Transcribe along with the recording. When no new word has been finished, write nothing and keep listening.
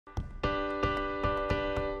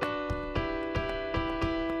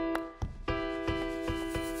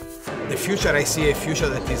The future, I see a future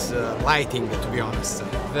that is lighting, to be honest.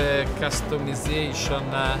 The customization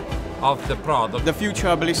of the product. The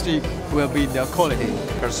future ballistic will be the quality.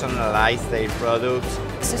 Personalize their products.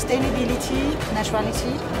 Sustainability,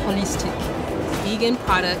 naturality, holistic. Vegan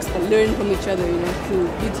products that learn from each other, through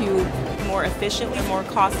YouTube. More efficiently, more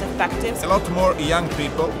cost effective. A lot more young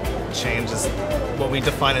people. Changes what we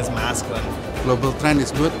define as masculine. Global trend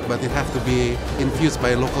is good, but it has to be infused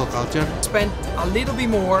by local culture. Spend a little bit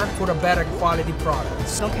more for a better quality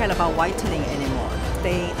product. Don't care about whitening anymore.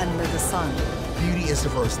 Stay under the sun. Beauty is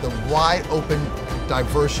diverse, the wide open,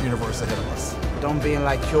 diverse universe ahead of us. Don't being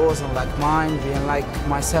like yours and like mine, being like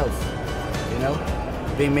myself,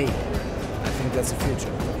 Be me. I think that's the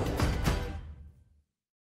future.